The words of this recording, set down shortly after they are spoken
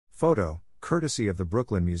Photo, courtesy of the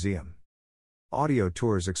Brooklyn Museum. Audio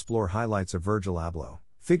tours explore highlights of Virgil Abloh,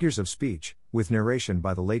 Figures of Speech, with narration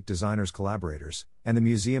by the late designer's collaborators, and the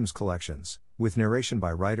museum's collections, with narration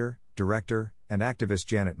by writer, director, and activist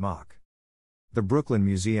Janet Mock. The Brooklyn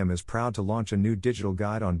Museum is proud to launch a new digital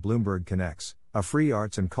guide on Bloomberg Connects, a free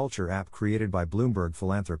arts and culture app created by Bloomberg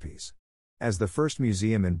Philanthropies. As the first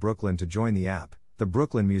museum in Brooklyn to join the app, the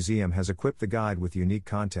Brooklyn Museum has equipped the guide with unique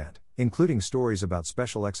content, including stories about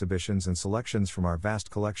special exhibitions and selections from our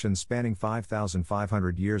vast collections spanning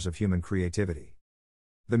 5,500 years of human creativity.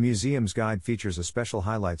 The museum's guide features a special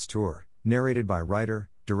highlights tour, narrated by writer,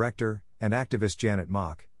 director, and activist Janet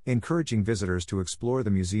Mock, encouraging visitors to explore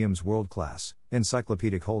the museum's world-class,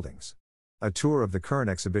 encyclopedic holdings. A tour of the current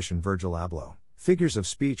exhibition Virgil Abloh, Figures of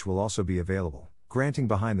Speech will also be available, granting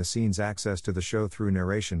behind-the-scenes access to the show through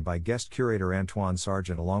narration by guest curator Antoine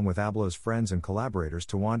Sargent along with Abloh's friends and collaborators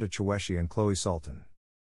Tawanda Chaweshi and Chloe Sultan.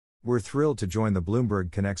 We're thrilled to join the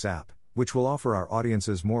Bloomberg Connects app, which will offer our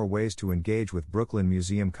audiences more ways to engage with Brooklyn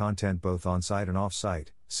Museum content both on-site and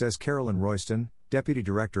off-site, says Carolyn Royston, Deputy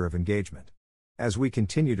Director of Engagement. As we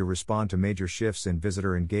continue to respond to major shifts in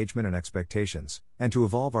visitor engagement and expectations, and to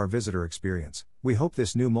evolve our visitor experience, we hope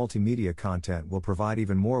this new multimedia content will provide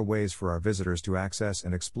even more ways for our visitors to access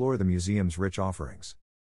and explore the museum's rich offerings.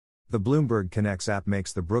 The Bloomberg Connects app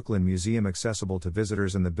makes the Brooklyn Museum accessible to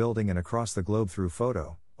visitors in the building and across the globe through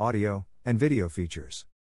photo, audio, and video features.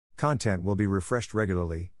 Content will be refreshed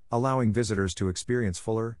regularly, allowing visitors to experience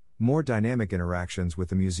fuller, more dynamic interactions with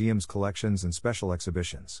the museum's collections and special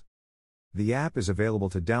exhibitions. The app is available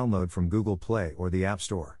to download from Google Play or the App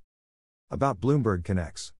Store. About Bloomberg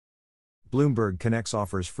Connects. Bloomberg Connects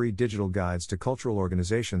offers free digital guides to cultural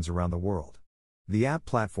organizations around the world. The app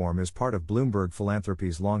platform is part of Bloomberg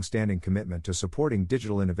Philanthropies' long-standing commitment to supporting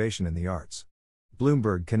digital innovation in the arts.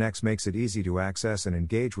 Bloomberg Connects makes it easy to access and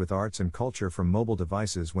engage with arts and culture from mobile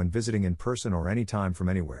devices when visiting in person or anytime from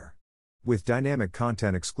anywhere. With dynamic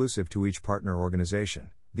content exclusive to each partner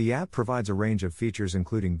organization, the app provides a range of features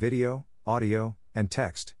including video, audio, and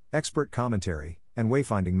text, expert commentary, and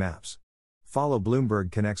wayfinding maps. Follow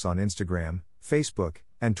Bloomberg Connects on Instagram, Facebook,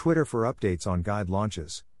 and Twitter for updates on guide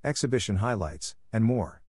launches, exhibition highlights, and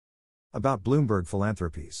more. About Bloomberg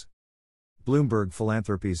Philanthropies. Bloomberg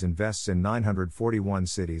Philanthropies invests in 941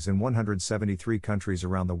 cities and 173 countries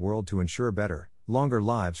around the world to ensure better, longer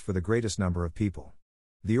lives for the greatest number of people.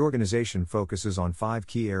 The organization focuses on 5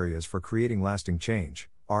 key areas for creating lasting change: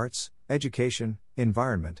 arts, education,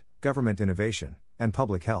 environment, government innovation, and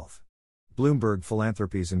public health. Bloomberg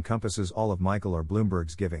Philanthropies encompasses all of Michael R.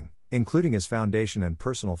 Bloomberg's giving, including his foundation and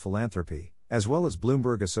personal philanthropy, as well as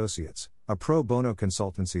Bloomberg Associates, a pro bono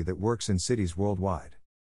consultancy that works in cities worldwide.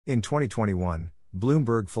 In 2021,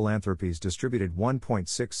 Bloomberg Philanthropies distributed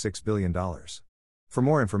 $1.66 billion. For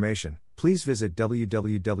more information, please visit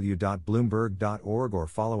www.bloomberg.org or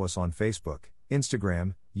follow us on Facebook,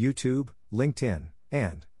 Instagram, YouTube, LinkedIn,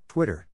 and Twitter.